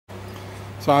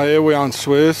So here we are in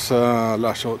Swiss,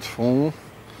 La Chaux-de-Fonds,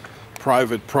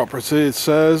 private property it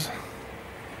says.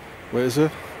 Where is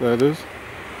it? There it is.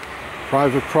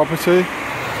 Private property.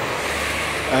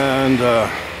 And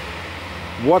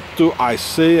what do I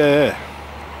see here?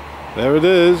 There it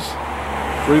is,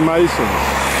 Freemasons.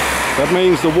 That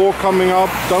means the war coming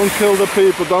up, don't kill the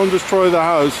people, don't destroy the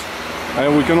house.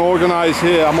 And we can organize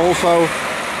here. I'm also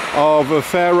of a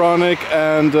pharaonic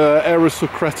and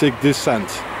aristocratic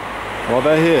descent. Well,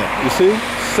 they're here, you see,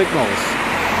 signals.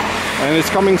 And it's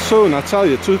coming soon, I tell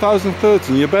you,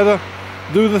 2013. You better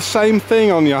do the same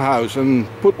thing on your house and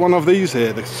put one of these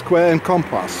here, the square and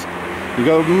compass. You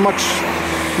got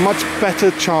a much better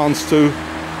chance to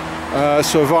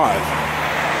survive.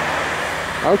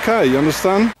 Okay, you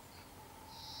understand?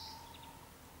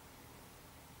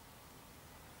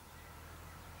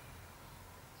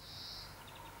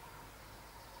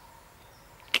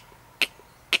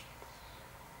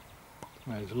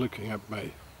 He's looking at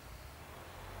me.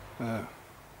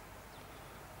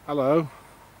 Hello.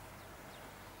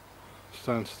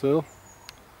 Stand still.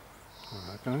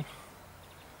 Okay.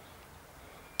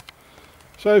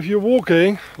 So if you're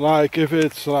walking, like if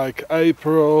it's like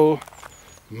April,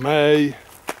 May,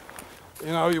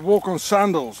 you know, you walk on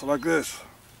sandals like this.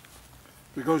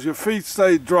 Because your feet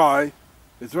stay dry,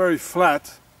 it's very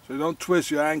flat, so you don't twist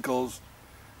your ankles.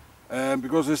 And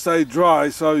because they stay dry,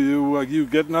 so you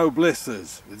get no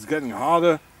blisters. It's getting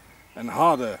harder and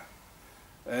harder.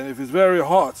 And if it's very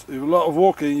hot, if a lot of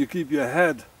walking, you keep your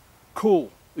head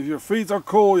cool. If your feet are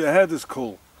cool, your head is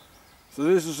cool. So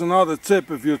this is another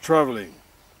tip if you're traveling.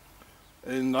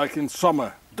 Like in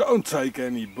summer, don't take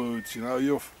any boots. You know,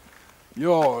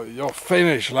 you're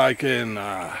finished like in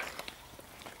a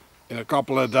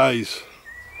couple of days.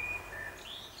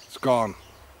 It's gone.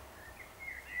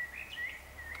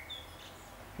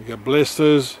 You get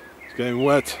blisters, it's getting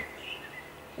wet.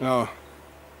 You know,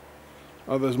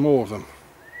 oh, there's more of them.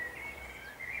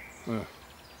 Yeah.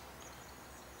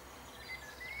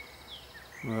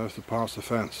 I have to pass the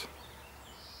fence.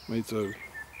 Me too.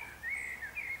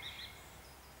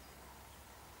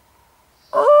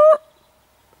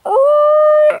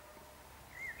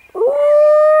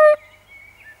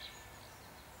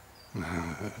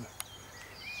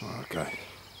 Okay.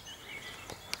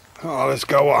 Oh, let's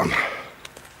go on.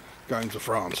 Going to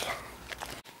France.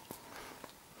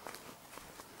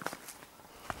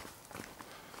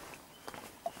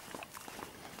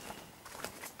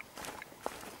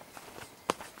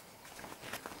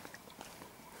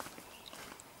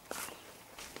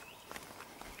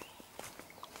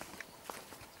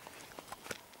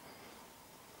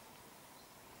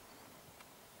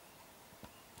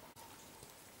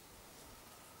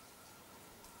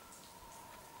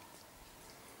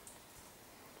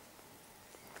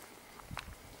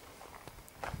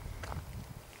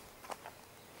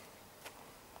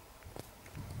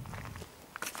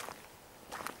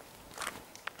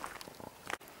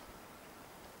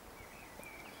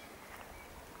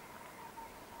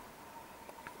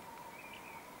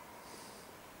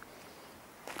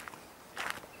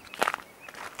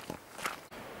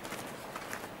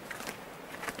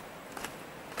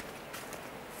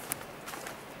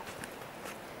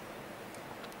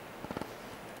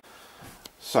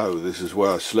 So this is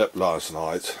where I slept last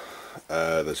night.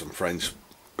 There's some French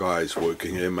guys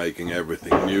working here making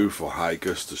everything new for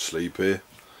hikers to sleep here.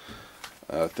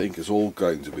 I think it's all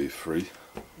going to be free.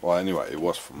 Well, anyway, it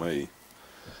was for me.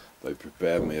 They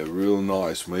prepared me a real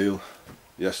nice meal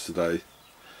yesterday,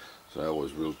 so that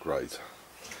was real great.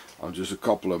 I'm just a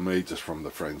couple of meters from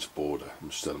the French border.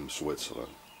 I'm still in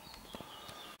Switzerland.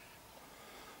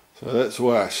 So that's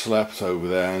where I slept over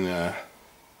there, and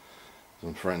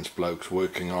some French blokes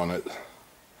working on it.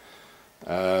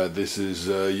 This is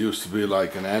used to be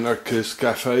like an anarchist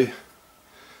cafe.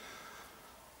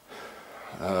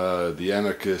 The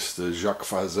anarchist Jacques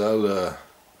Fazel,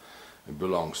 it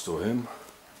belongs to him.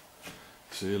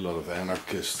 See a lot of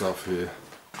anarchist stuff here.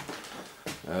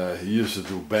 He used to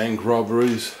do bank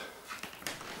robberies,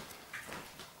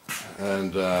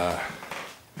 and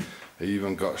he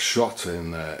even got shot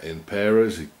in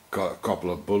Paris. He got a couple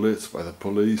of bullets by the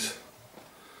police.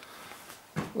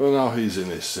 Well, now he's in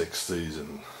his 60s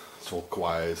and it's all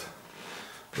quiet.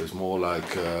 There's more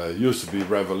like, used to be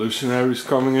revolutionaries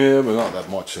coming here, but not that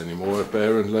much anymore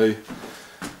apparently.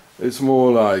 It's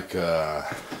more like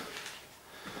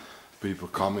people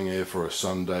coming here for a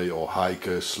Sunday, or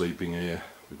hikers sleeping here,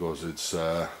 because it's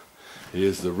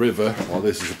here's the river. Well,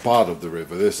 this is a part of the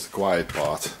river, this is the quiet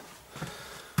part,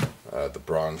 the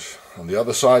branch. On the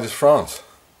other side is France.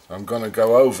 So I'm gonna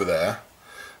go over there.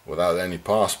 Without any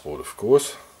passport, of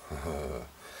course.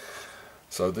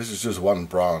 So this is just one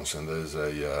branch, and there's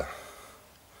a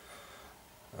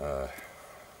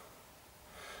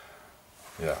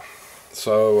yeah.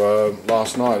 So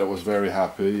last night I was very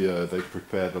happy. They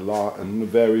prepared a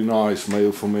very nice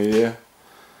meal for me here,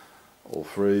 all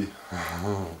free.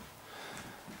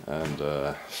 And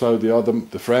so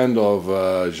the friend of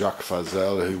Jacques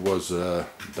Fazel, who was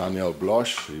Daniel Bloch,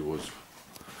 he was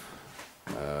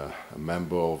a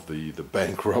member of the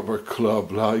bank robber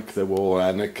club. Like, they were all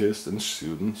anarchists and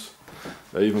students.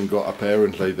 They even got,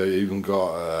 apparently they even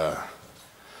got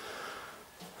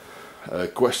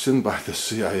questioned by the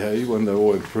CIA when they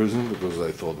were in prison, because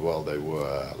they thought, well, they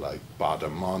were like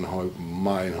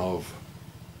Baader-Meinhof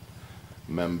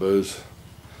members.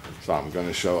 So I'm going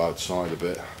to show outside a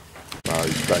bit. Now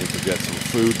he's going to get some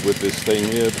food with this thing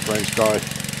here, the French guy,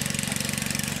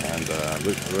 and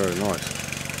looks very nice.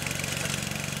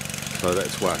 So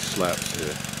that's where I slept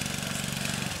here.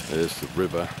 There's the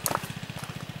river.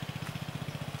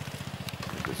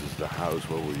 This is the house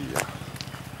where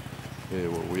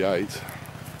we ate.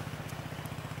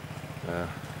 Yeah.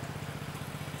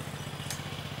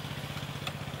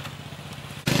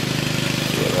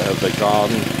 So they have their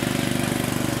garden.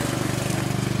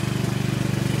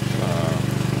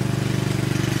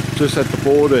 Just at the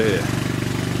border here.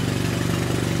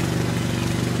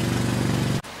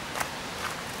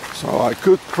 So I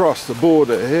could cross the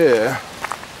border here,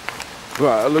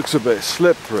 but it looks a bit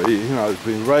slippery, you know, it's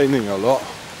been raining a lot.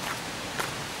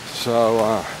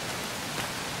 So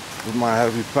with my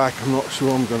heavy pack, I'm not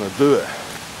sure I'm going to do it.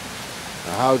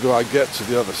 Now, how do I get to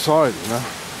the other side, you know?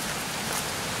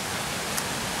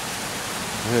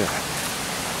 Yeah.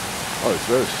 Oh, it's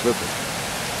very slippery.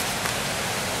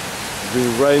 It's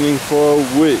been raining for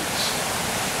weeks.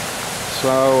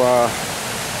 So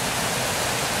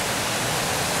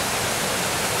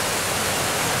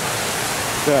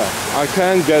yeah, I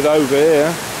can get over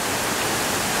here.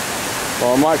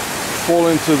 Well, I might fall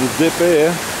into the dip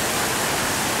here.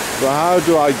 But how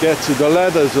do I get to the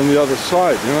ladders on the other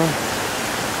side, you know?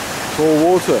 It's all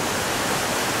water.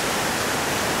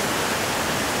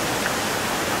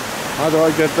 How do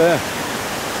I get there?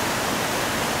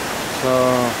 So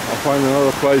I'll find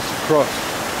another place to cross.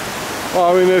 Well,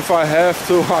 I mean, if I have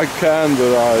to, I can,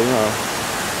 but I, you know,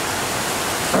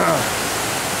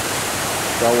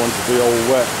 don't want to be all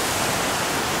wet.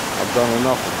 I've done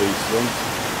enough of these things.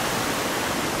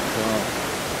 So,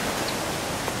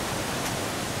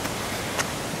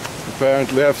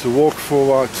 apparently I have to walk for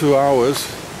about 2 hours.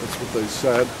 That's what they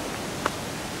said.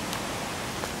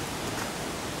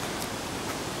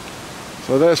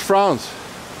 So there's France.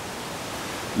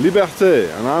 Liberté,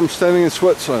 and I'm standing in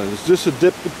Switzerland. It's just a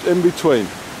dip in between.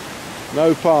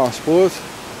 No passport.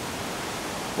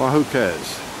 Well, who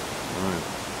cares? Right.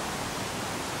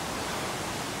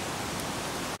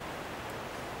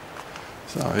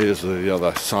 So here's the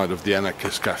other side of the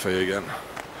anarchist cafe again.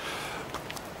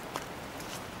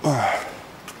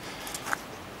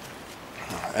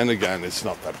 And again, it's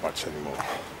not that much anymore.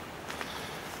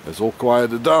 It's all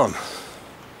quieted down.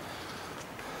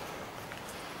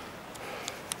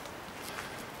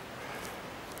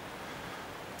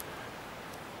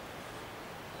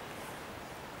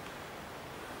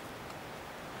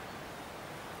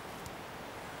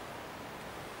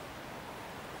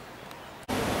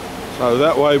 So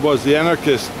that way was the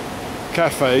anarchist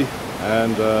cafe,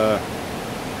 and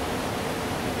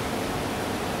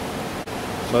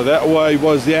so that way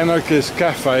was the anarchist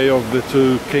cafe of the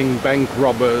two king bank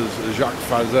robbers, Jacques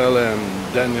Fazel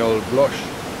and Daniel Bloch.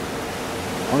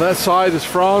 On that side is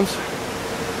France.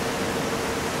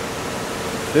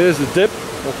 Here's the dip,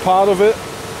 or part of it,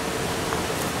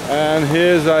 and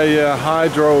here's a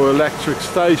hydroelectric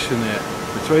station here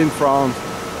between France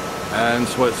and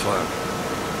Switzerland.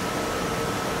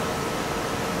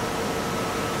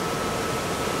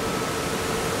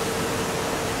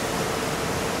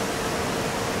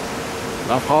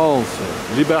 La France,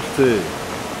 liberté.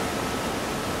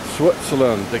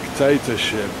 Switzerland,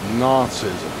 dictatorship,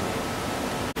 Nazism.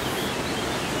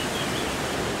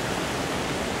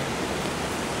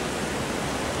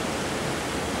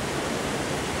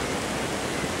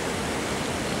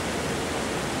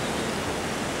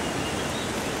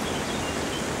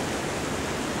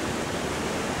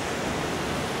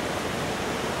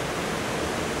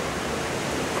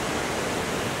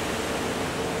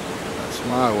 That's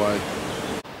my way.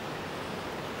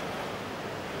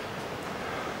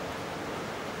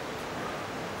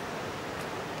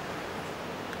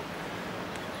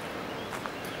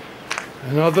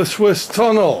 Another Swiss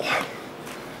tunnel.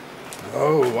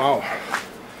 Oh wow.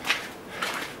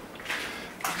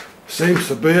 Seems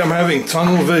to be I'm having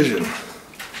tunnel vision.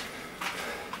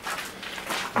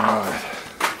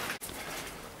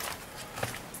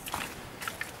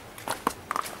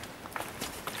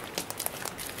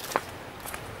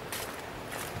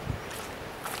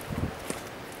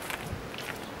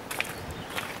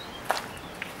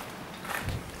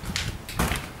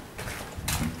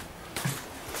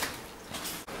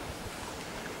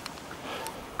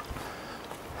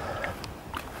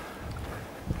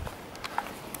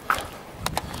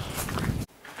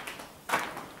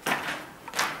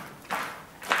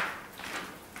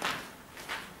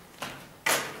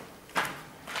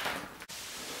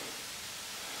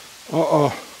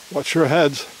 Uh-oh, watch your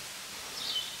heads.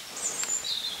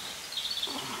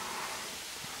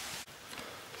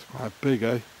 It's quite big,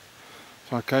 eh?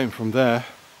 So I came from there.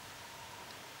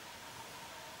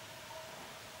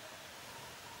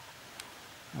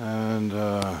 And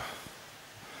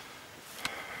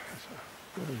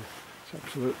it's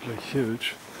absolutely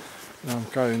huge. And I'm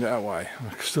going that way.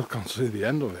 I still can't see the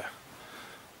end of it.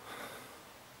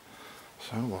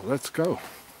 So, well, let's go.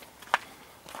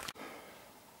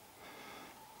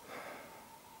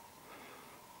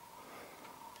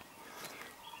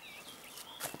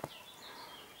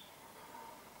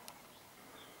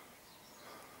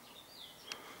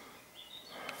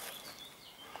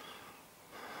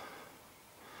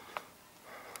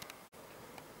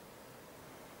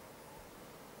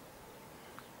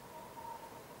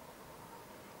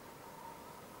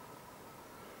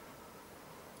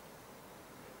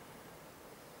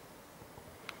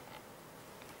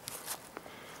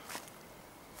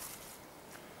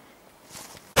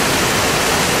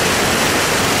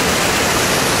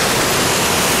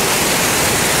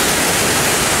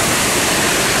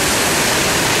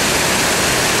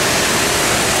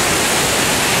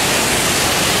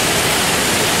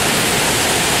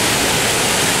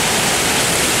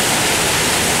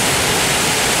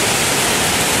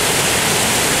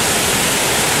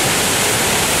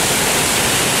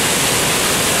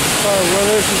 Well,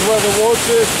 this is where the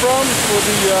water is from for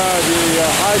the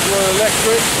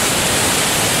hydroelectric.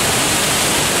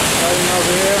 Going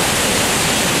over here.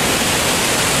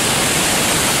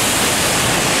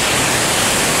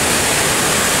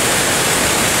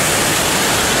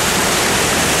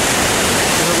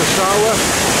 Another shower.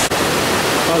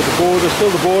 Oh, the border,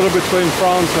 still the border between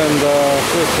France and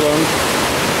Switzerland.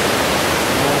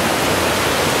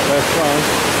 There's France.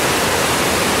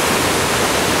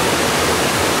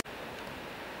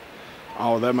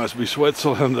 Oh, that must be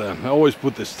Switzerland then. I always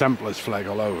put this template flag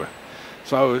all over.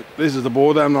 So this is the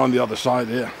border, I'm on the other side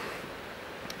here.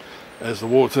 There's the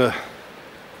water.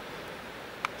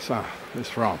 So, it's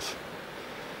France.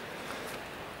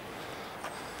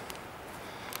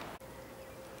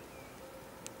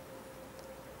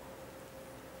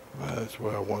 That's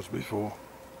where I was before.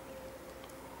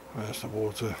 There's the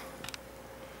water.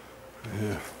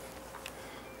 Here.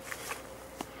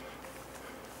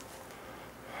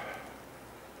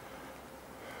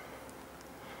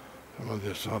 On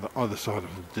the other side of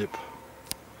the dip.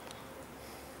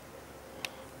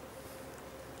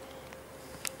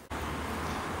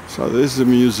 So this is a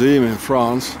museum in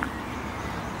France.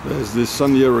 There's this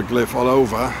sun hieroglyph all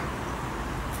over.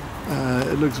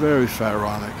 It looks very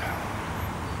pharaonic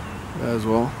as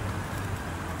well.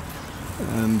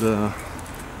 And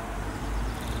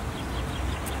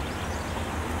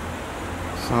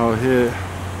so here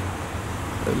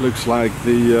it looks like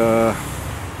the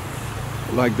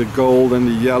gold and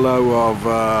the yellow of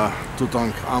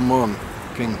Tutankhamun,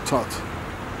 King Tut.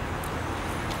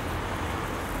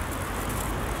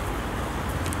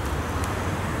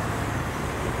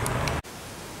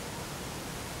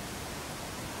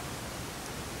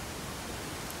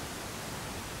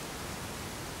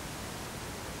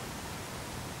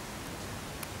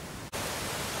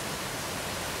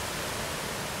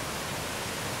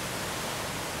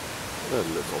 There are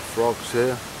little frogs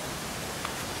here.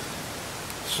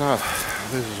 So,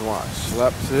 this is why I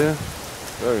slept here.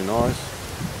 Very nice.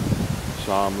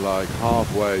 So I'm like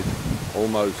halfway,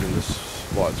 almost in this,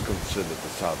 what's considered the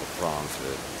south of France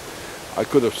here. I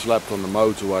could have slept on the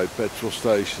motorway petrol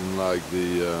station, like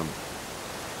the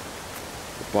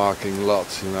parking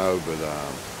lots, you know, but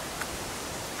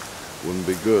wouldn't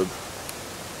be good.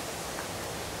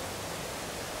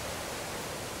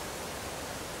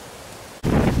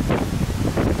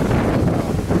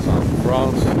 South of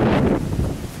France.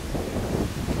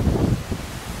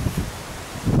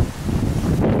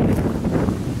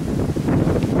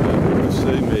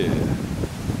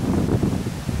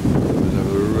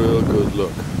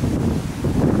 Look.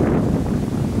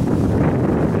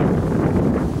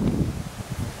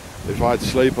 If I'd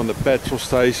sleep on the petrol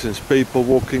stations, people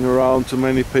walking around, too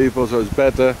many people, so it's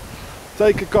better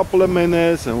take a couple of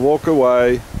minutes and walk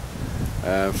away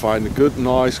and find a good,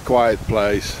 nice, quiet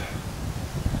place.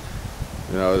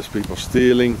 You know, there's people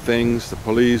stealing things, the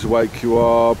police wake you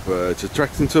up, it's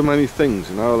attracting too many things,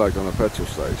 you know, like on a petrol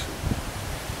station.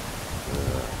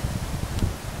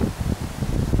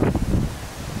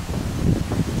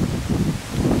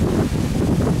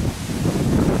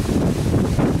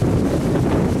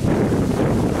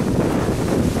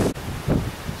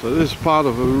 So this is part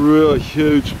of a really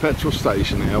huge petrol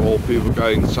station here, all people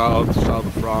going south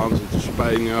of France into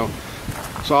Spain, you know.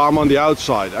 So I'm on the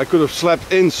outside. I could have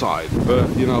slept inside, but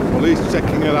you know, police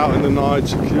checking it out in the night,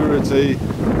 security,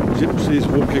 gypsies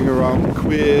walking around,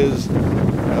 queers,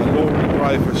 lorry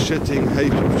drivers shitting,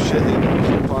 heaps of shitting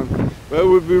sometimes. But it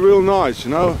would be real nice,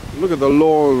 you know. Look at the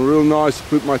lawn, real nice to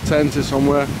put my tent in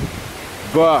somewhere.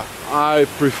 But I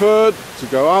preferred to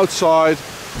go outside,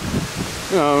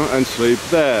 you know, and sleep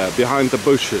there, behind the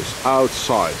bushes,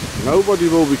 outside. Nobody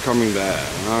will be coming there,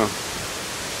 you know.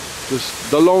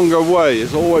 Just the longer way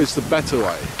is always the better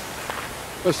way.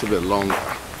 Just a bit longer.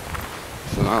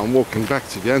 So now I'm walking back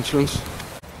to the entrance.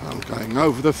 I'm going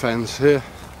over the fence here,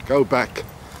 go back,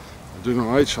 and do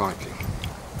my hitchhiking.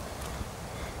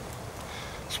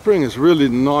 Spring is really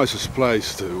the nicest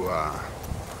place to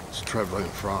travel in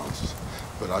France.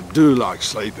 But I do like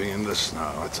sleeping in the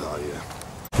snow, I tell you.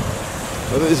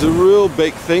 But it's a real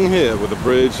big thing here with the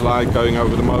bridge, like going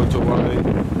over the motorway.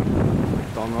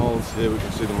 McDonald's, here we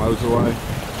can see the motorway.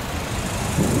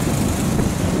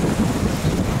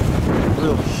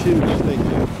 Real huge thing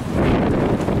here.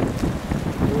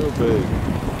 Real big.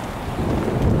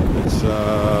 It's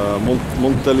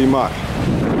Montélimar.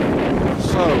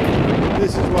 So,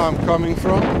 this is where I'm coming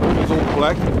from. It's all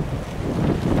black.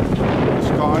 The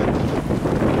sky.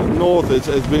 North it's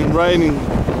been raining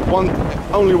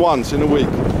only once in a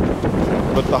week,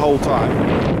 but the whole time.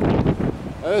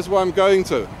 That's where I'm going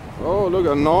to. Oh, look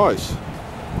how nice.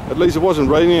 At least it wasn't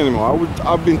raining anymore.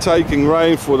 I've been taking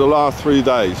rain for the last 3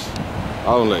 days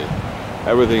only.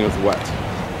 Everything is wet.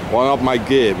 Why not my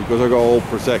gear? Because I got all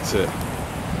protected.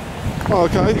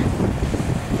 Okay.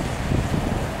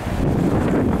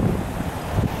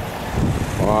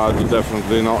 Well, I do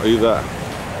definitely not eat that.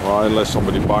 Well, unless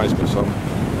somebody buys me some.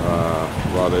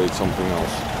 Rather eat something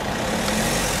else.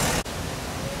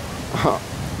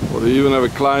 Well, they even have a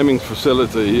climbing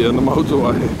facility here in the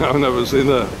motorway. I've never seen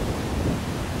that.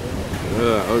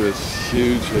 Yeah, oh, it's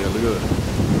huge here, look at it.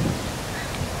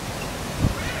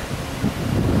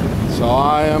 So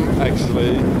I am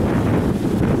actually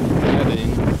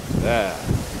heading there.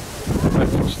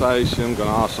 Petrol station,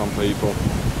 gonna ask some people.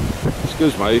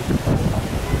 Excuse me,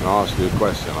 I'm gonna ask you a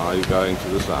question. Are you going to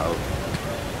the south?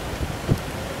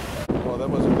 That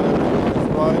was a very nice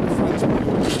ride. The Frenchman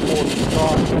was boarding the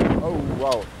car. Oh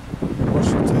wow.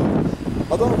 Washington.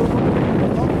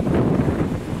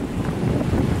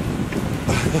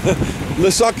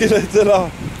 Le sac il était là.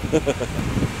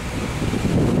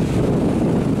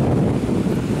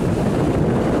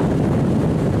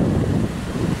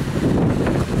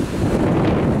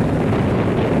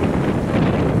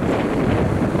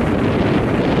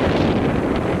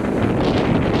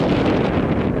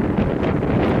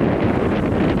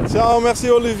 Ciao, merci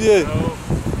Olivier.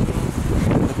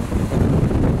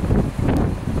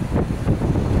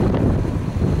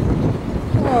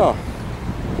 Oh,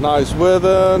 nice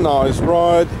weather, nice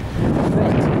ride.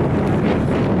 Right.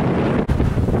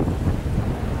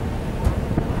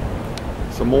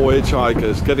 Some more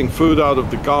hitchhikers getting food out of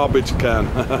the garbage can.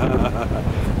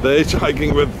 They're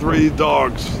hitchhiking with 3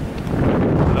 dogs.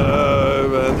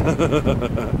 Man.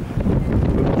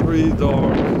 With 3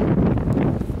 dogs.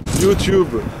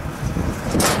 YouTuber.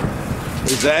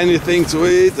 Is there anything to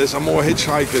eat? There's some more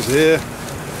hitchhikers here.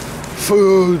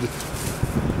 Food.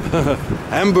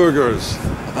 Hamburgers.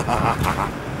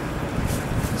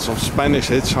 Some Spanish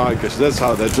hitchhikers. That's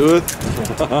how they do it.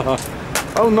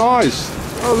 Oh, nice.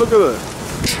 Oh, look at it.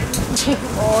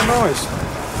 Oh, nice.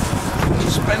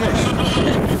 Spanish.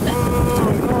 Oh,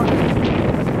 nice.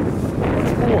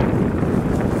 Much more.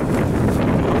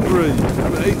 Hungry. I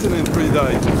haven't eaten in 3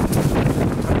 days.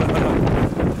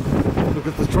 Look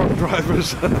at the truck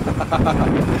drivers.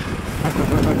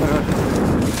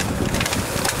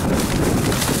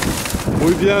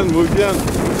 Muy bien, muy bien.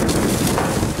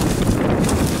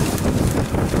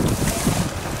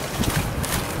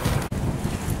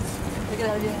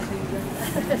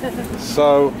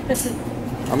 So,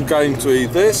 I'm going to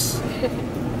eat this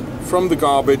from the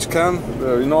garbage can.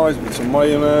 Very nice, with some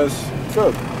mayonnaise.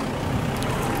 Good.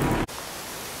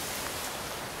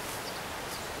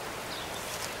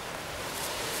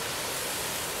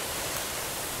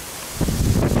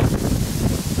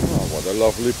 What a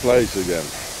lovely place again.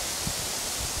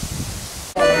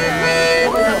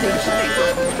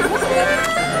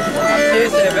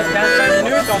 C'est 15-20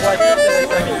 minutes en voiture, c'est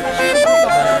 5 minutes.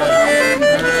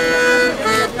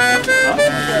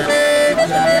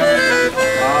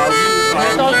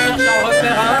 Maintenant, je cherche à en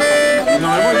refaire un.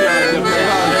 Normalement, il y a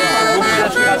beaucoup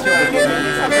d'inspiration.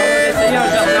 On va essayer un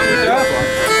jardin moteur.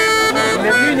 On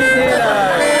n'a plus une idée là.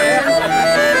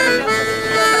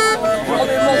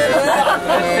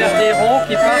 Faire des ronds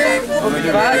qui partent comme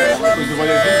une vague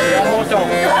en montant.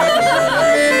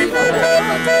 Il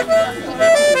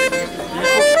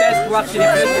faut que je teste voir si les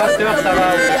pneus de tracteur ça va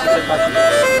ou c'est pas.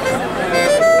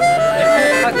 Les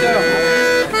pneus de tracteur.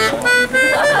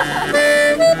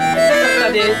 Tu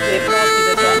as des planches qui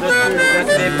descendent dessus,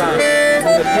 des pins.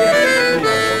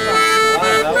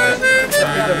 C'est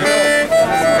plus de boulot.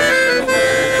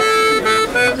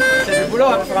 C'est du boulot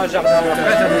pour un jardin.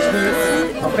 Après, t'as des pneus.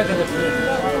 Après, t'as des pneus.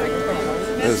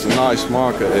 There's a nice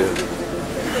market here.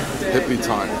 Hippie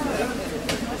time.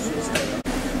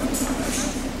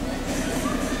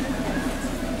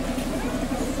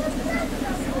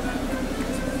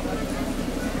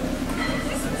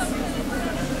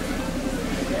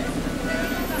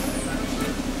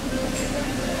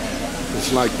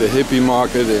 It's like the hippie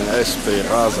market in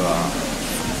Esperanza.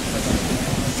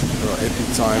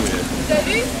 Hippie time here. Vous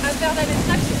avez vu, à faire la lettre,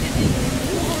 c'était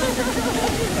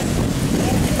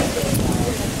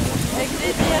avec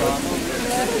plaisir.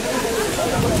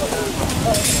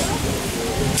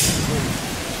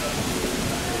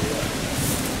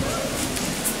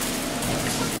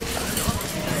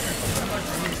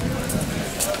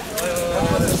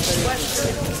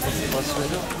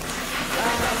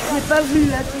 J'ai pas vu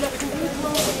là, tu l'as trouvé.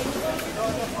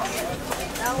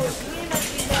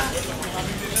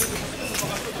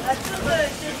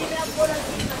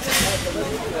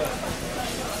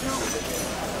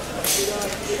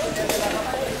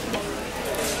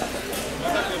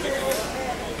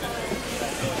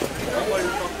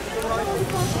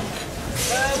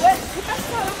 Ouais, c'est pas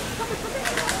ça.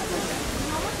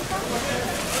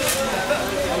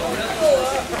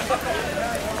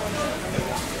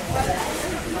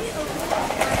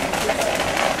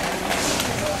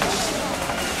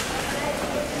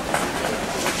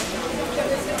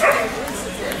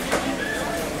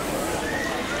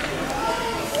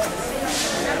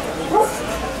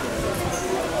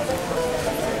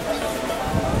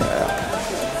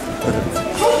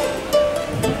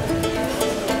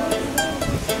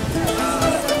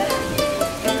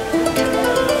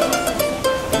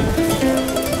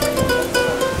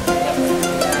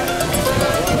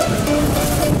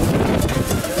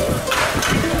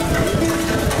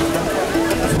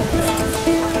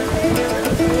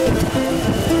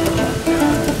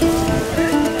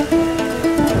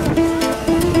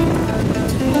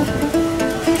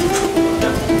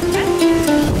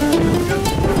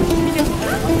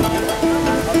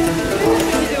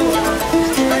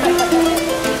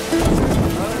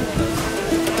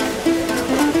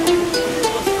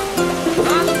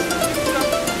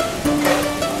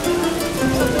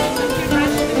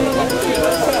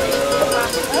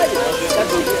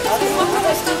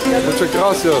 Muchas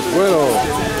gracias, bueno.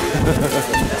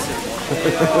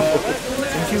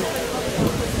 Thank you.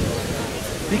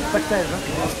 Big partage,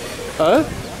 huh? Huh?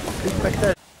 Big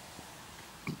partage.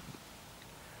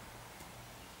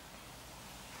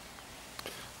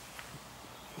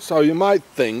 So you might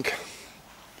think,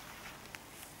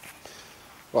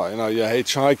 well, you know, you're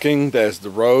hitchhiking, there's the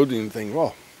road, and you think,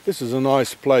 well, this is a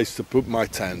nice place to put my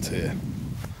tent here.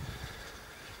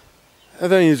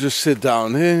 And then you just sit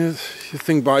down here and you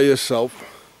think by yourself,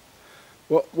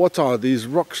 what are these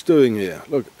rocks doing here?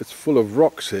 Look, it's full of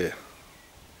rocks here.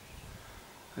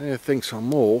 And you think some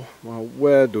more, well,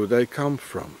 where do they come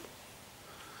from?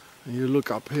 And you look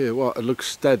up here, well, it looks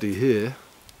steady here.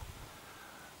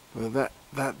 But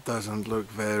that doesn't look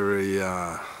very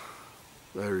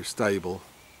very stable.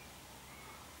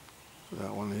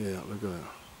 That one here, look at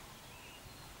that.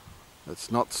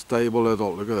 It's not stable at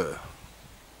all, look at that.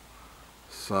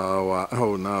 So,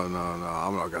 oh no,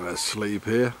 I'm not going to sleep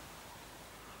here.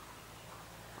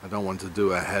 I don't want to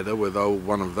do a header with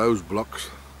one of those blocks.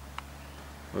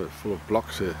 Oh, it's full of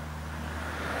blocks here.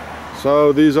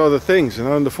 So these are the things, you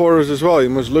know, in the forest as well. You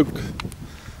must look,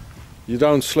 you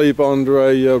don't sleep under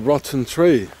a rotten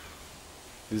tree.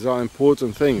 These are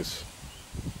important things,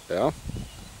 yeah?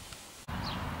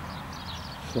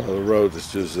 So the road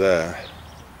is just there.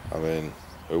 I mean,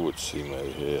 who would see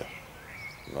me here?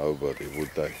 Nobody,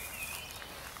 would they?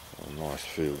 A nice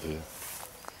field here.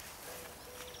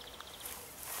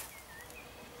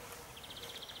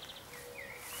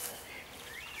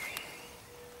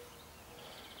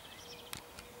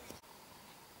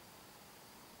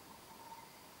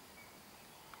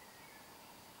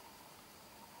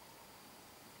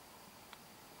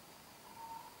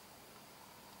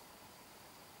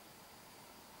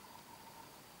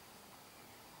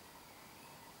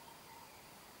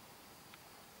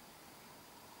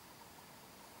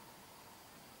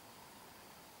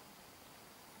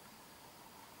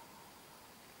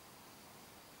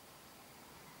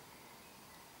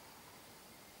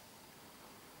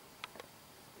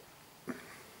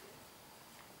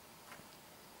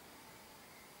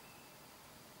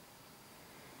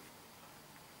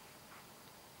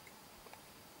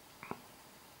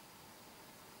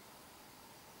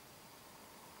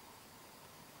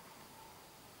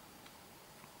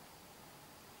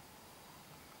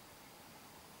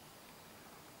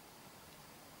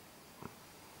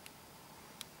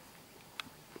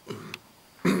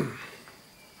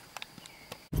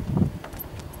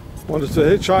 Wanted to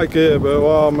hitchhike here, but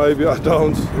well, maybe I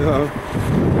don't, you know.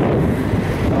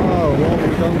 Oh, well,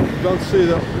 we don't see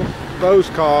those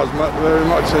cars very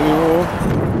much anymore.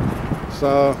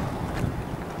 So,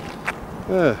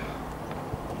 yeah.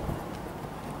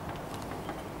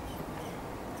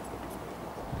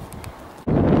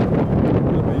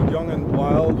 To be young and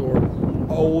wild or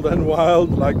old and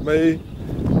wild like me,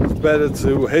 it's better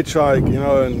to hitchhike, you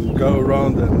know, and go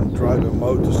around and drive a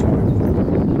motorcycle.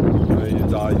 You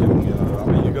die young, you know. I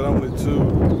mean, you got only 2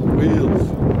 wheels,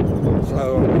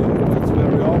 so I mean, it's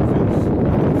very obvious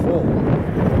you fall.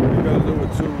 You got to do it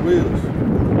with 2 wheels.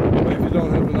 But if you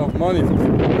don't have enough money for 4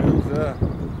 wheels, yeah.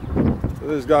 So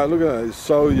this guy, look at that, he's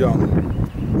so young.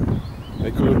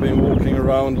 He could have been walking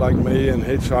around like me and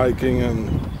hitchhiking,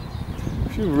 and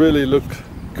if you really look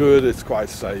good, it's quite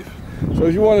safe. So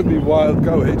if you want to be wild,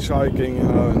 go hitchhiking, you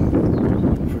know,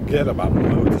 and forget about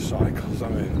motorcycles. I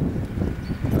mean,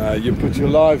 you put your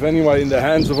life anyway in the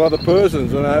hands of other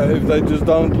persons, and if they just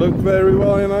don't look very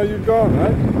well, you know, you're gone,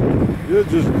 right? You're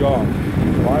just gone.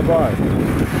 Bye bye.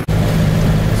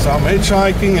 So I'm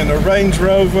hitchhiking in a Range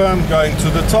Rover. I'm going to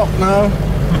the top now.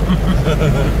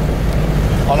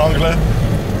 En anglais.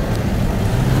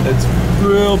 It's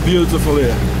real beautiful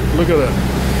here. Look at it.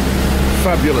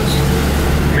 Fabulous.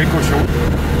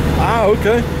 Ah,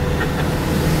 okay.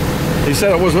 He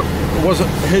said it wasn't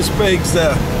his pigs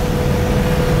there.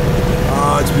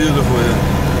 Ah, it's beautiful here.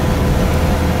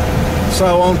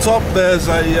 So on top there's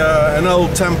an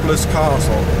old Templars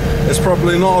castle. It's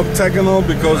probably not octagonal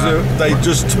because they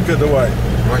just took it away.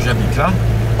 Moi j'habite là.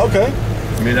 Okay.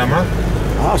 Mets la main.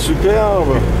 Ah,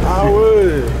 superbe. Ah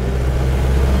oui.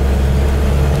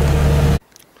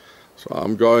 So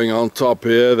I'm going on top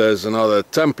here. There's another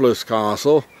Templars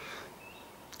castle,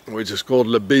 which is called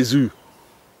Le Bézu,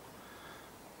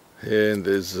 here in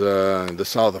the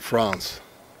south of France.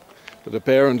 But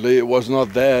apparently it was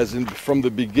not theirs from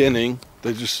the beginning.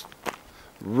 They just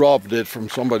robbed it from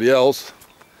somebody else.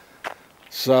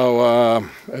 So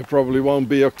it probably won't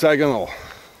be octagonal.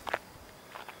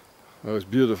 Oh, it's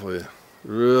beautiful here.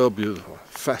 Real beautiful.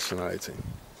 Fascinating.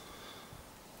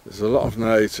 There's a lot of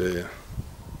nature here.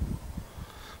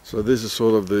 So this is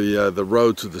sort of the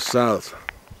road to the south.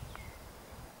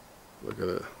 Look at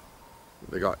it.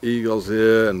 They got eagles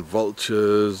here and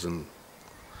vultures, and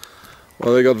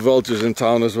well, they got vultures in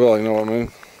town as well, you know what I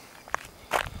mean?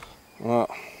 Well,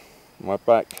 my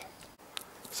back.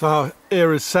 So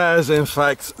here it says, in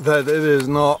fact, that it is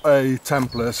not a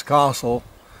Templars castle,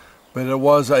 but it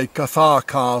was a Cathar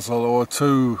castle, or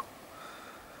 2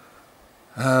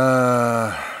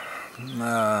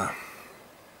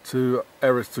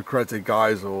 aristocratic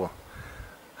guys who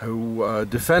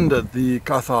defended the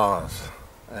Cathars,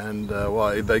 and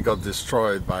well, they got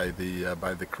destroyed by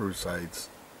the Crusades.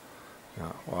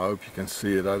 Yeah, well, I hope you can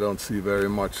see it. I don't see very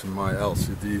much in my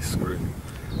LCD screen.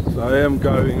 So I am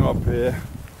going up here.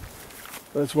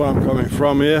 That's where I'm coming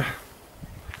from here.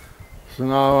 So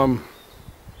now I'm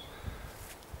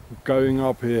going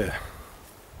up here.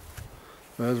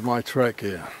 There's my trek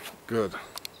here. Good.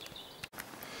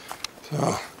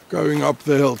 So going up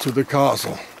the hill to the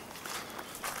castle.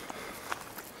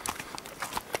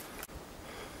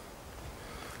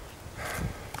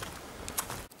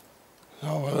 So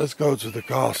well, let's go to the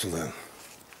castle then.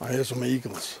 I hear some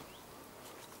eagles.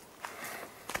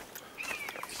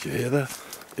 Did you hear that?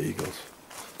 Eagles.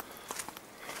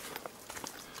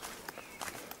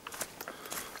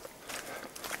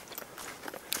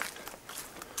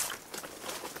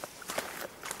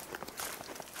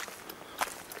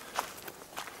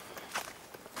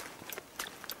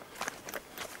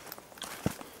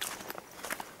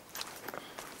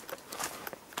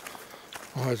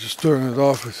 I just turn it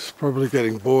off. It's probably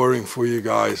getting boring for you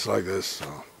guys like this.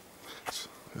 So,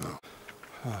 you know,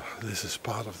 this is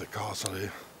part of the castle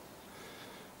here,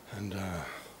 and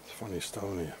it's a funny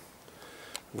stone here.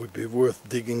 It would be worth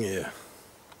digging here.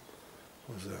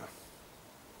 What's that?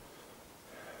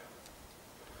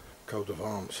 Coat of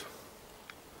arms.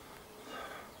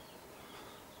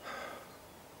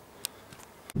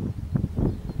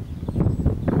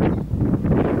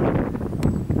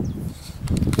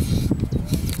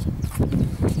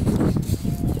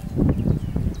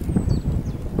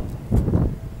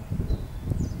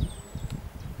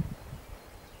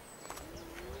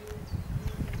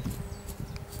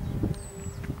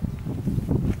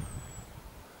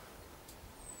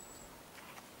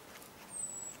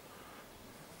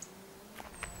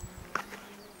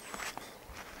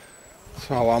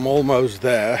 So I'm almost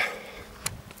there.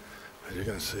 As you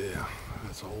can see,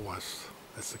 that's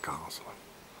the castle.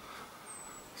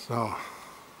 So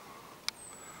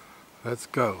let's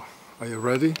go. Are you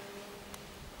ready?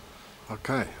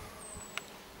 Okay,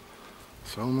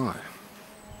 so am I.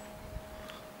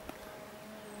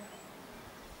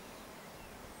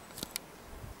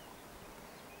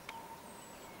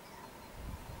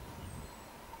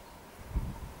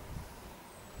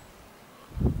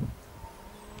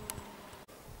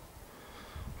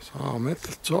 So I'm at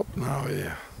the top now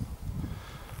here.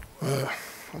 I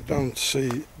don't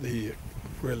see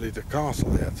really the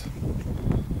castle yet.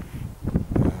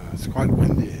 It's quite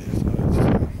windy here, so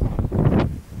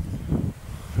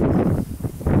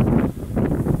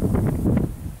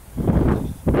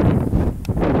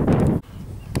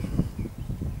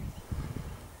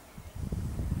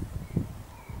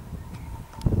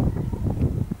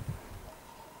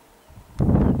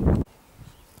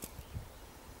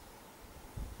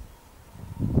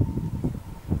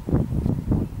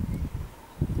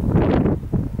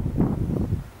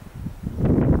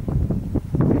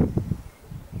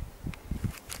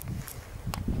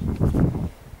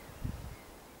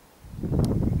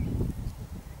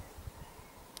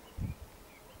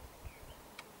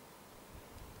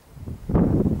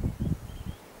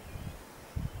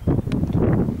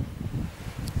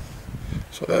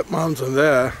So that mountain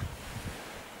there,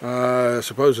 I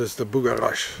suppose it's the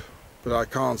G.I.U.R.E.H, but I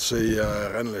can't see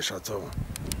Reupload at all.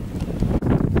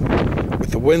 With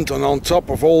the wind on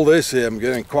top of all this here, I'm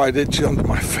getting quite itchy under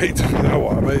my feet, if you know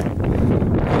what I mean.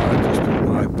 I just put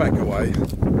my back away.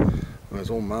 There's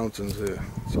all mountains here.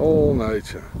 It's all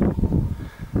nature.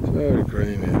 It's very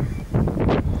green here.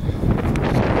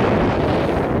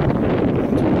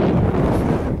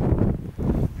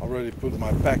 Already put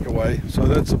my back away. So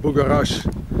that's the G.I.U.R.E.H.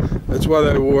 That's why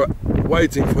they were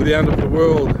waiting for the end of the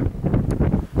world.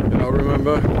 You know,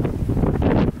 remember?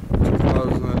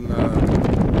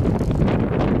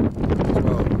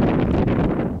 2012.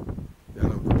 The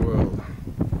end of the world.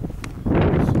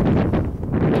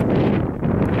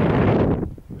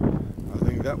 I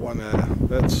think that one there,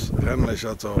 that's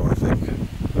Reupload, I think.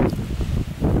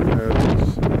 There it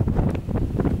is.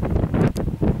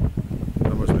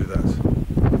 That must be that.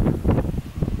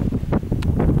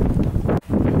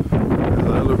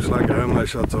 Looks like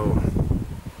Reupload.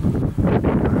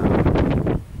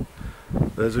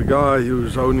 There's a guy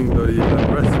who's owning the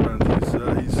restaurant.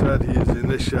 He said he's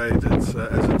initiated as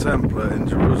a Templar in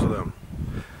Jerusalem.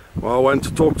 Well, I went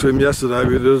to talk to him yesterday,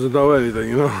 but he doesn't know anything,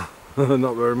 you know.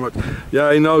 Not very much.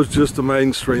 Yeah, he knows just the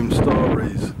mainstream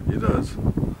stories. He does.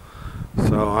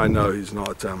 So I know he's not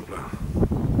a Templar.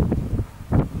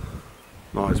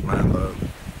 Nice man though.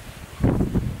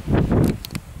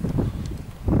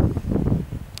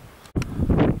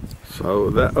 So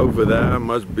that over there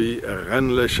must be a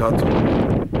Reupload.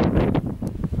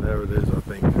 There it is, I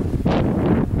think.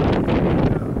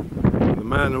 Yeah. The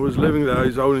man who was living there,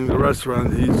 he's owning the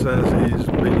restaurant, he says he's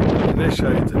been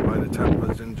initiated by the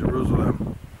Templars in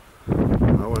Jerusalem.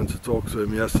 I went to talk to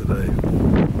him yesterday.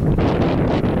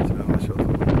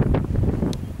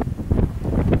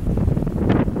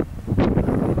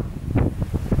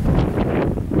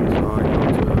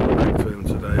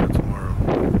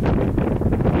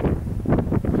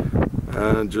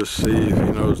 And just see if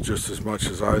he knows just as much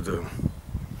as I do.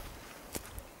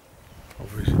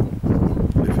 Obviously,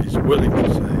 if he's willing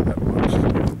to say that much.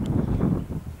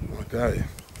 Okay.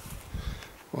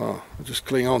 Well, I'll just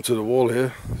cling on to the wall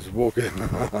here. Just walk in.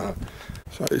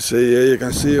 So you see here, you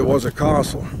can see it was a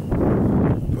castle.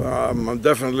 But I'm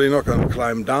definitely not going to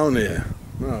climb down here.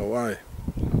 No way.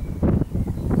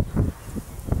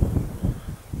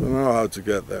 Don't know how to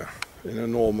get there in a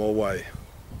normal way.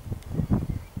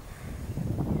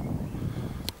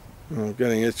 I'm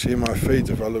getting itchy in my feet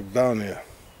if I look down here.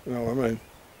 You know what I mean?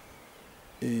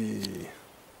 You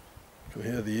can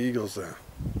hear the eagles there.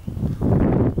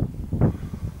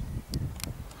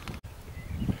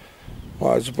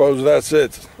 Well, I suppose that's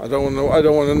it. I don't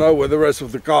want to know where the rest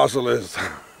of the castle is.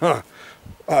 I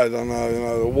don't know. You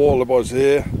know, the wall was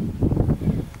here.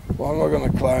 Well, I'm not going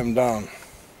to climb down.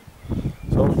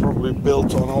 So it's probably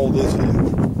built on all this here.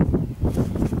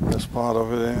 That's part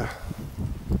of it here.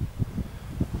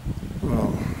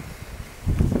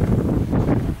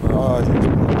 I think it's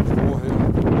one floor here.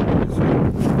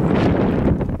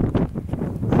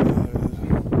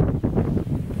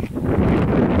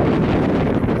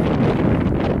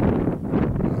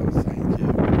 Oh, thank you.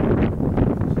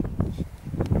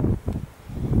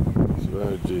 It's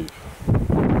very deep.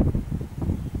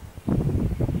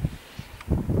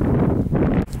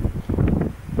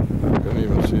 I can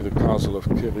even see the castle of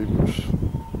G.I.U.R.E.H.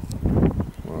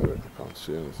 Well, I can't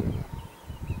see anything.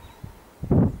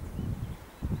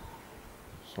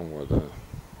 Somewhere there.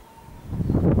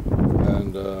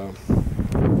 And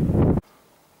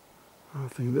I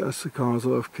think think that's the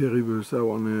castle of G.I.U.R.E.H, that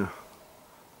one here.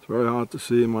 It's very hard to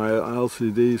see in my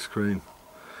LCD screen.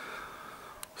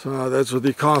 So that's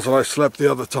the castle I slept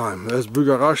the other time. There's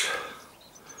G.I.U.R.E.H,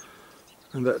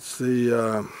 and that's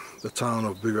the town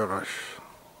of G.I.U.R.E.H.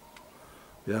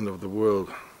 The end of the world,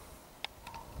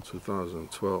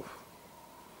 2012.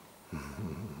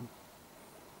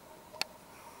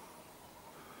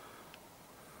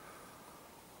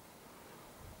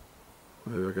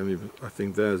 Maybe I can even, I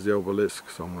think there's the obelisk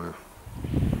somewhere.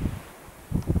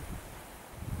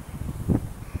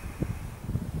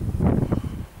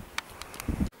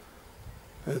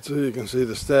 And so you can see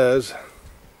the stairs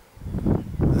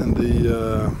and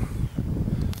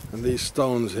these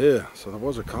stones here. So there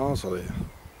was a castle here.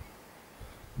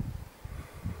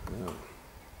 Yeah.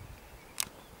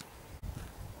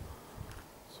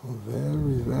 Some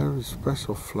very, very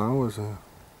special flowers here.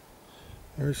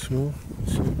 Very small.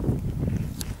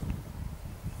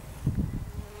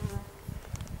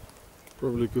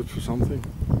 Probably good for something.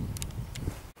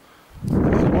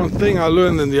 One thing I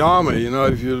learned in the army, you know,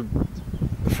 if you're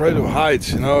afraid of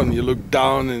heights, you know, and you look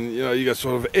down and, you know, you get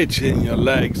sort of itchy in your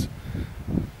legs,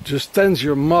 just tense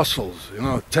your muscles, you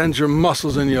know, tense your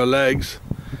muscles in your legs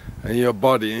and your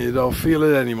body, and you don't feel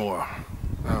it anymore.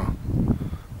 No.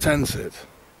 Tense it.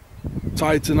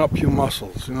 Tighten up your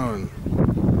muscles, you know, and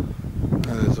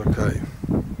it's okay.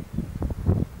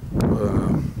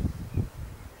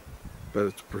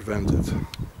 Better to prevent it.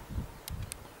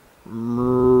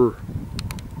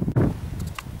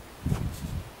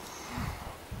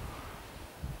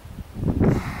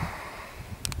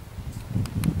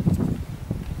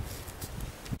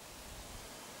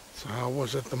 So I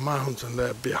was at the mountain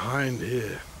there behind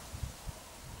here.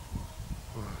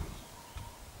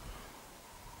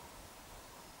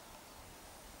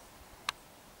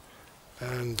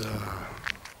 And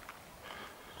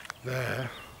there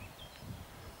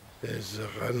is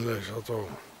Rennes-le-Château.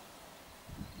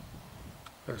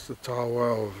 That's the tower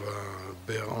of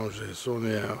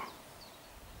Béranger-Saunière.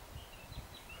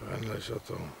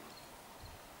 Rennes-le-Château.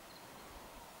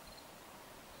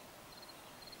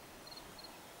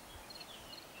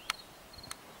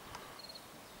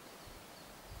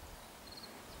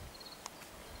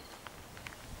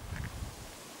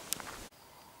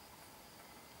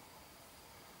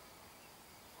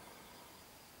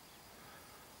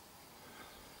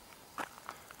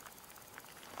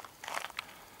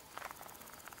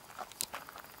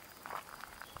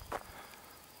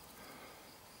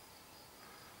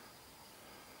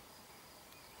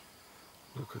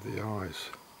 Look at the eyes.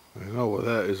 You know what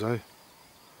that is, eh?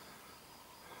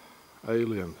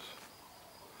 Aliens.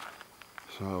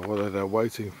 So what are they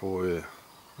waiting for here?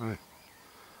 Hey,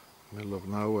 middle of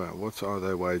nowhere. What are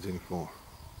they waiting for?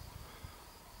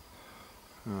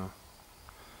 They're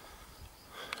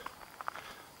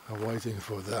waiting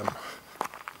for them.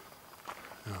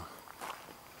 Yeah.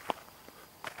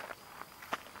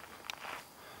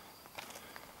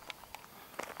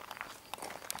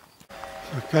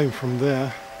 I came from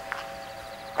there.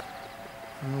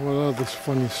 And what are these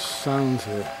funny sounds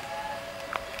here?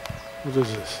 What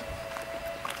is this?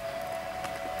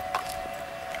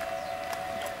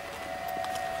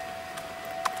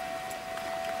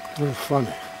 Very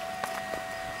funny.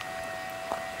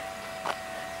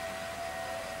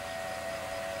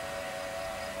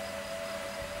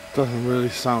 Doesn't really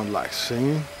sound like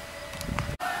singing.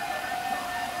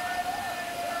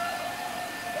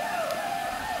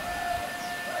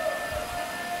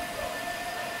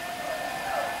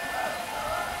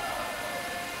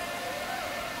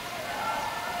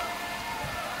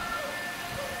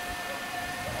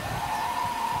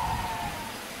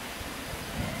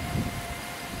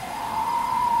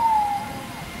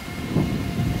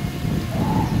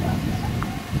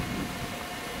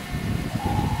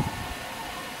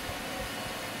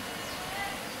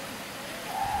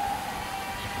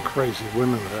 Crazy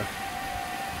women there.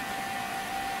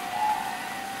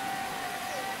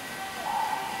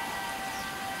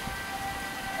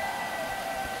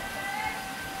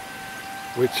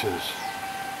 Witches.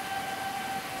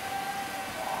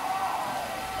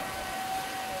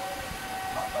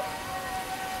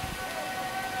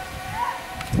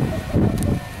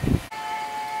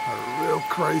 Real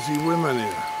crazy women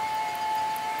here.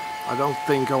 I don't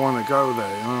think I want to go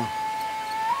there, you know.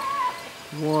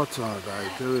 What are they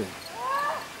doing?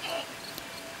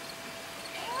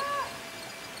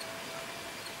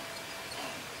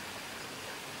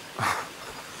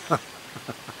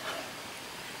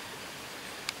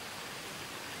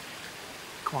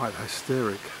 Quite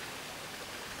hysteric.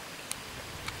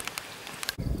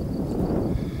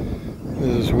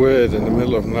 This is weird, in the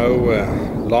middle of nowhere.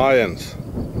 Lions.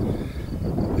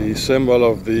 the symbol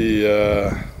of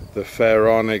the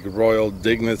pharaonic royal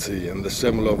dignity and the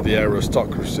symbol of the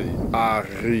aristocracy,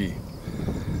 Ari.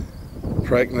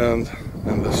 Pregnant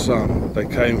and the sun, they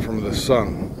came from the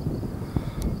sun.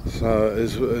 So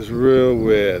it's real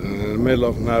weird, and in the middle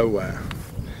of nowhere.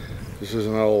 This is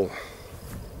an old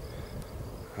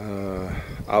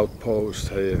outpost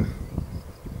here.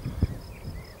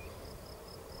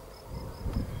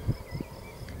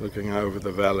 Looking over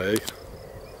the valley.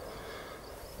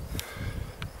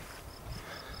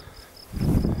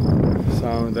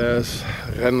 So there's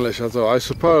Rennes Chateau. I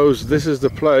suppose this is the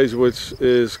place which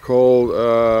is called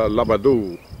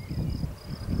Labadou.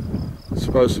 It's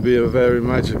supposed to be a very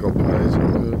magical place.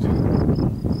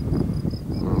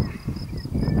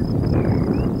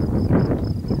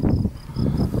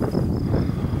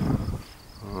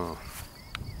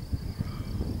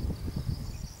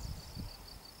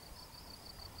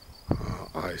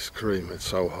 Ice cream, it's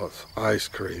so hot. Ice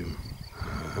cream.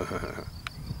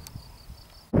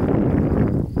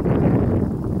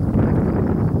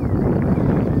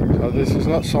 So this is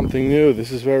not something new,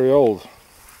 this is very old.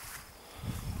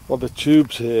 Well, the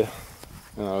tubes here,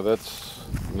 you know, that's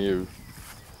new.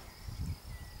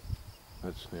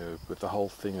 That's new, but the whole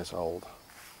thing is old.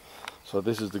 So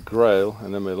this is the Grail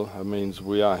in the middle. That means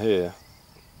we are here.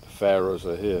 The pharaohs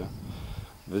are here.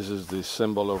 This is the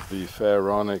symbol of the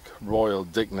pharaonic royal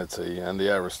dignity and the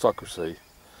aristocracy.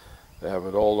 They have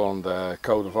it all on their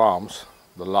coat of arms,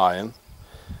 the lion,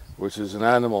 which is an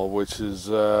animal which is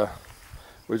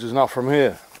not from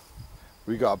here.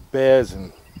 We got bears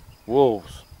and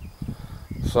wolves.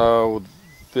 So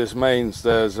this means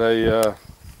there's a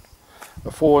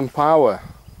foreign power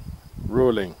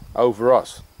ruling over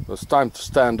us. It's time to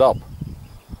stand up.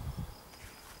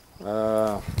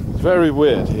 It's very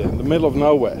weird here, in the middle of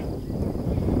nowhere.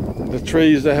 The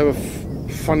trees, they have a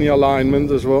funny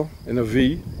alignment as well, in a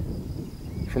V.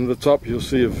 From the top you'll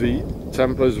see a V,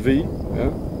 Templar's V.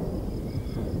 Yeah,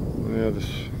 yeah, this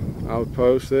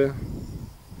outpost there.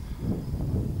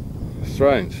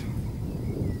 Strange.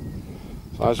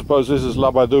 So I suppose this is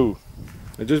Labadou.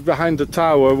 And just behind the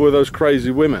tower were those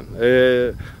crazy women.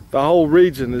 The whole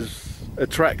region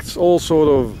attracts all sort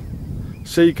of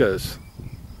seekers.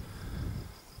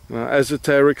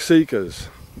 Esoteric seekers.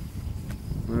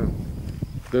 Yeah.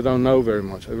 They don't know very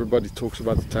much. Everybody talks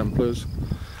about the Templars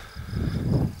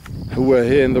who were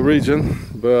here in the region,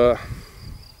 but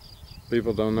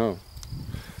people don't know.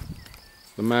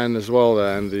 The man as well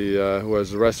there, and who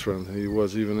has the restaurant, he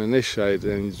was even initiated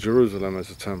in Jerusalem as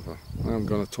a Templar. I'm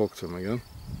going to talk to him again.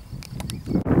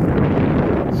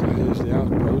 So here's the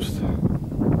outpost.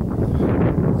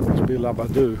 Must be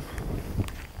Labadou.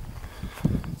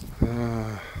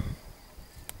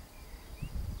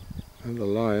 And the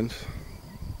lions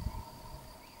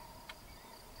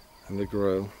and the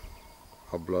Grail.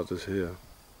 Our blood is here.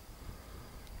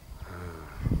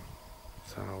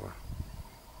 Tower.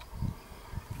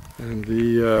 And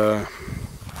the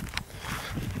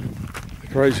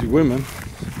crazy women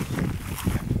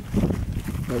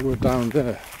that were down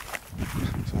there.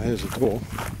 So here's a door.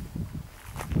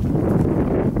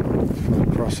 Put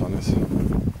a cross on it.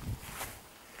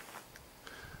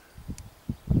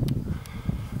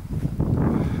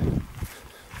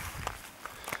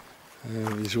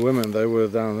 And these women, they were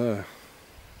down there.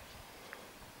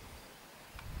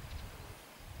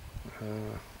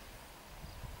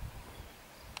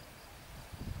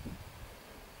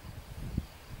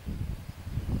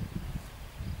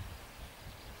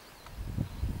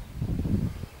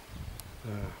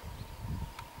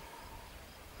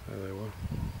 There they were.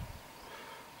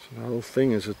 So the whole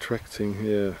thing is attracting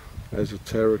here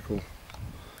esoterical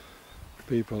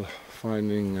people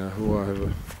finding who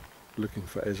are looking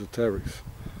for esoterics.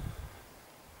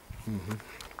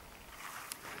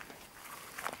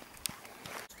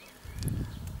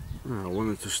 I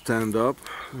wanted to stand up,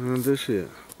 and this here.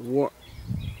 What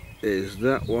is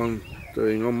that one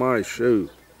doing on my shoe?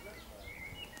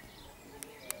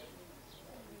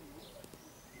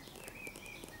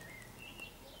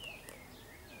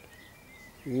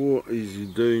 What is he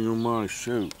doing on my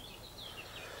shoe?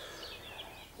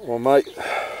 Well, mate,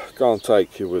 can't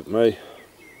take you with me.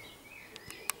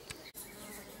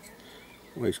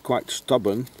 Well, he's quite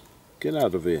stubborn. Get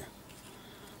out of here.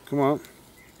 Come on.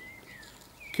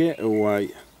 Get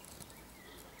away.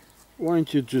 Why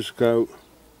don't you just go?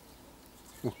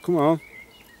 Oh, come on.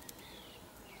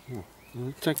 Oh,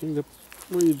 I'm taking the...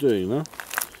 What are you doing now?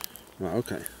 Right,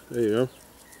 okay. There you go.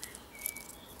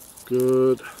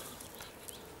 Good.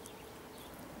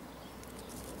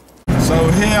 So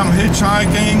here I'm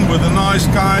hitchhiking with a nice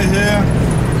guy here.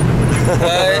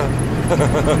 Hey.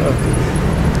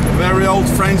 very old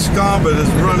French car, but it's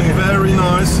running very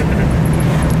nice.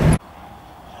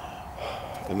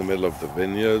 In the middle of the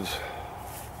vineyards,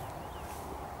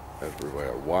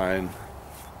 everywhere wine,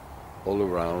 all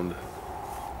around.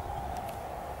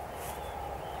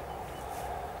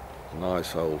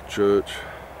 Nice old church.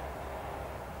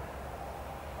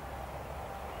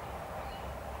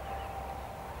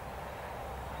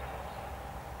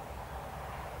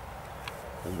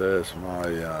 And there's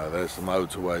there's the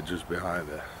motorway just behind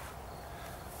there,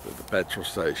 with the petrol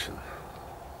station.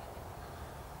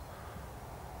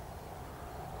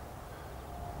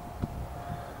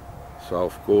 So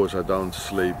of course I don't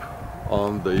sleep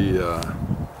on the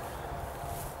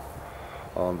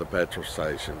petrol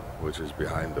station, which is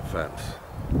behind the fence.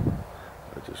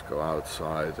 I just go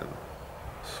outside and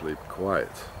sleep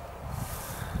quiet.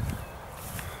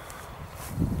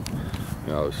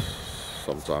 You know,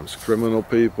 sometimes criminal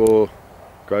people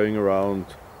going around,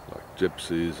 like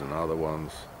gypsies and other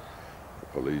ones. The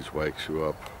police wakes you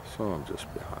up, so I'm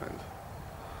just behind.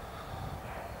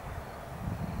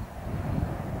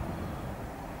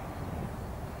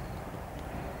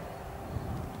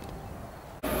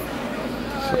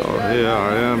 So here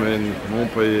I am in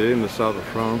Montpellier in the south of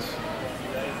France.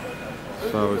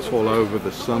 So it's all over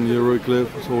the sun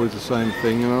hieroglyph, it's always the same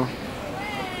thing, you know.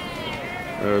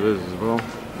 There it is as well,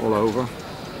 all over.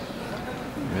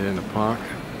 Here in the park.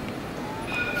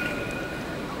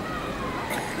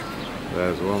 There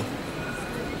as well.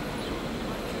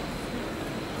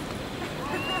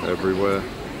 Everywhere.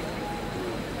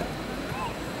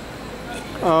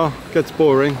 Oh, gets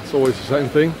boring, it's always the same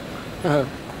thing.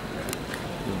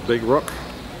 Big rock.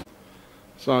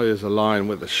 So here's a line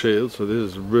with the shield, so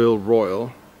this is real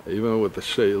royal, even with the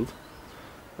shield.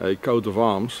 A coat of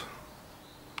arms.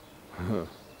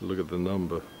 Look at the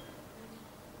number.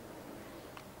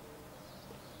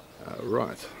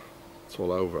 Right, it's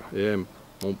all over. Yeah,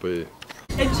 Montpellier.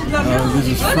 This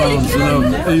is France, you know,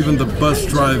 even the bus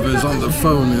driver is on the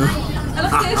phone, you know.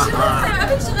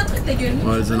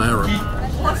 Well, it's an Arab.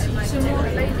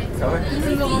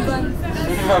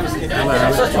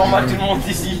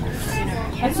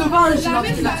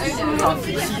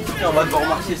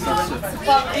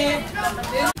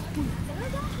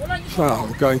 So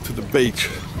I'm going to the beach.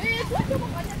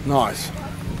 Nice.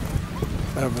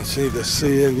 I haven't seen the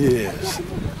sea in years.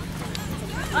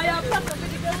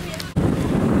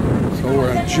 So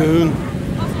we're in June.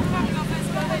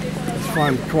 Let's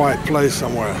find a quiet place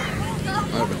somewhere.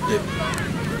 Have a dip.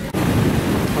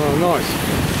 Oh, nice.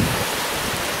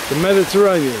 The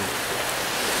Mediterranean.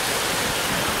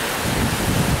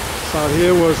 So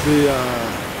here was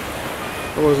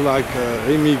it was like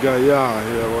G.I.U.R.E.H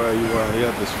here, where he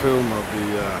had this film of the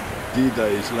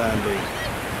D-Day's landing.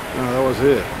 No, that was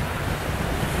here.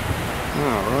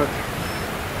 All right.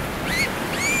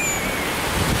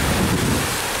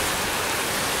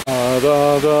 Da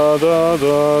da da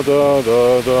da da da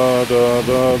da da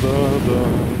da da da.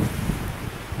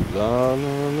 La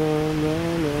la la la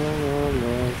la la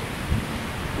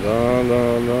la la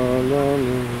la la la.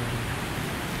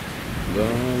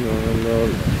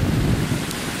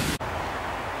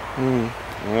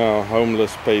 Well,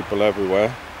 homeless people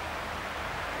everywhere.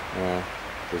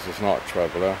 This is not a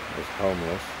traveller, it's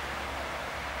homeless.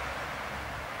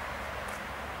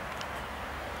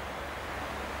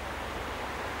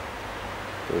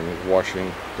 Doing his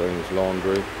washing, doing his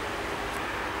laundry.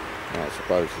 I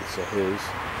suppose it's his.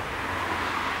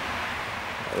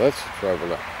 Well, that's a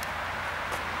traveller.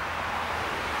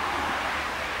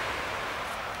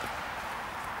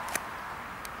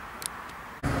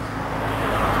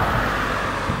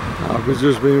 I've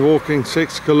just been walking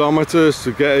 6 kilometers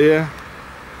to get here.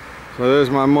 So there's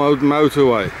my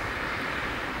motorway.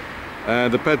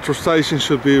 The petrol station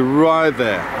should be right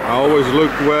there. I always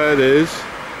look where it is.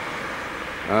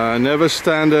 Never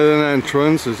stand at an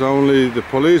entrance. It's only the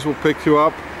police will pick you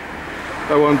up.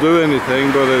 They won't do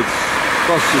anything, but it's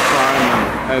costs you time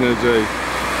and energy.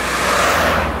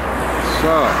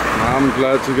 So I'm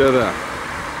glad to get there.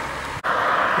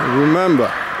 And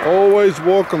remember, always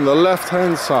walk on the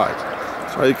left-hand side,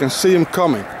 so you can see them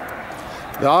coming.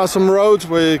 There are some roads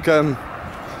where you can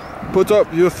put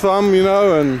up your thumb, you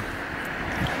know, and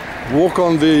walk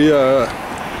on the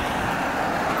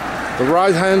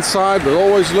right-hand side, but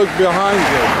always look behind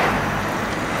you.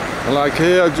 And like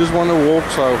here, I just want to walk,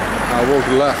 so I walk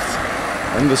left.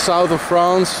 In the south of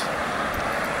France,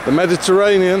 the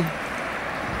Mediterranean,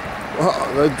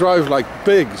 well, they drive like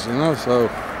pigs, you know, so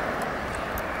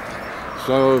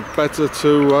better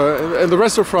to, in the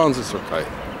rest of France it's okay.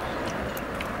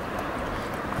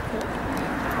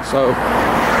 So,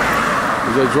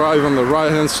 as I drive on the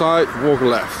right hand side, walk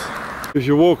left. If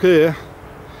you walk here,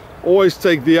 always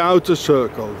take the outer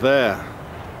circle there.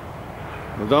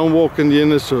 Now don't walk in the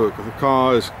inner circle. The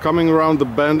car is coming around the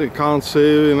bend, it can't see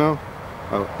you, you know.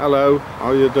 Oh, hello, how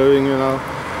are you doing, you know.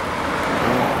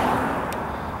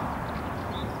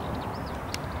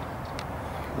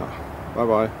 Oh, bye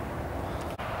bye.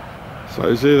 So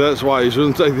you see, that's why you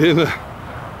shouldn't take the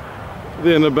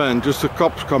inner bend. Just the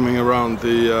cops coming around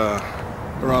the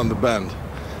bend.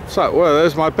 So, well,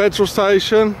 there's my petrol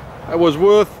station. It was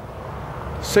worth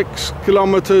 6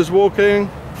 kilometers walking,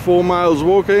 4 miles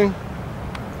walking.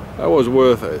 That was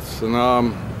worth it. So now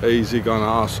I'm easy gonna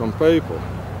ask some people.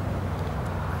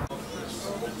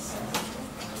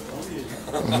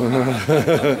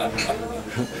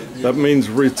 That means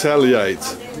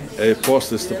retaliate.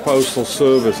 E-post is the postal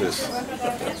services.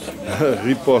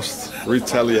 Riposte,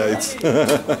 retaliate.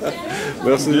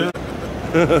 Merci.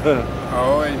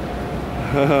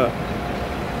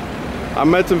 I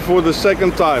met him for the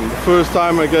second time. The first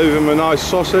time I gave him a nice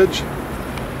sausage.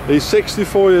 He's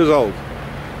 64 years old.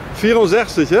 64,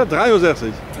 hè?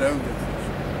 63.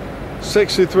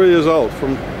 63 years old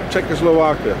from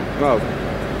Czechoslovakia. No.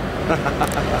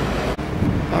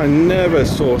 I never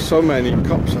saw so many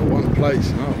cops at one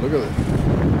place. No, look at it.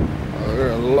 Oh, there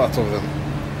are a lot of them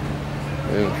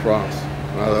in France.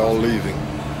 Now they're all leaving.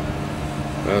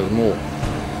 There's more.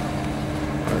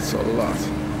 That's a lot.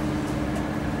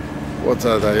 What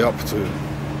are they up to?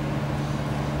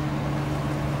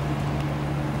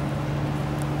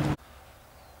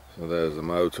 So there's the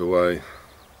motorway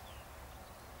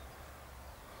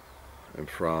in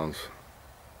France.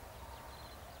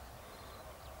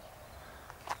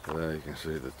 There you can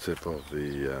see the tip of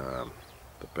the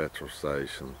petrol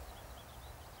station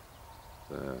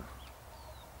there.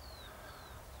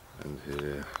 And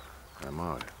here am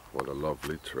I. What a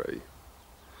lovely tree.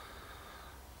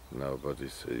 Nobody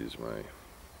sees me.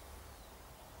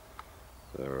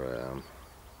 There I am.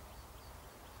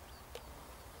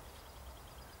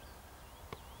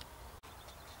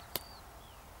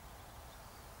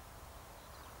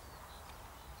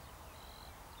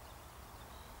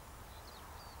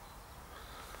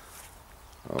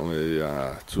 Only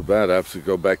too bad I have to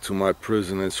go back to my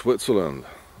prison in Switzerland.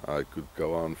 I could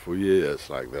go on for years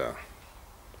like that.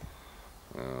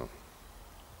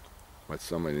 Met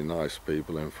so many nice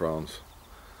people in France.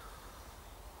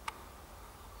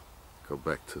 Go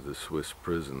back to the Swiss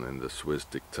prison in the Swiss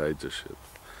dictatorship,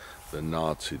 the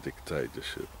Nazi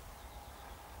dictatorship.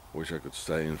 Wish I could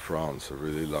stay in France, I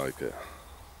really like it.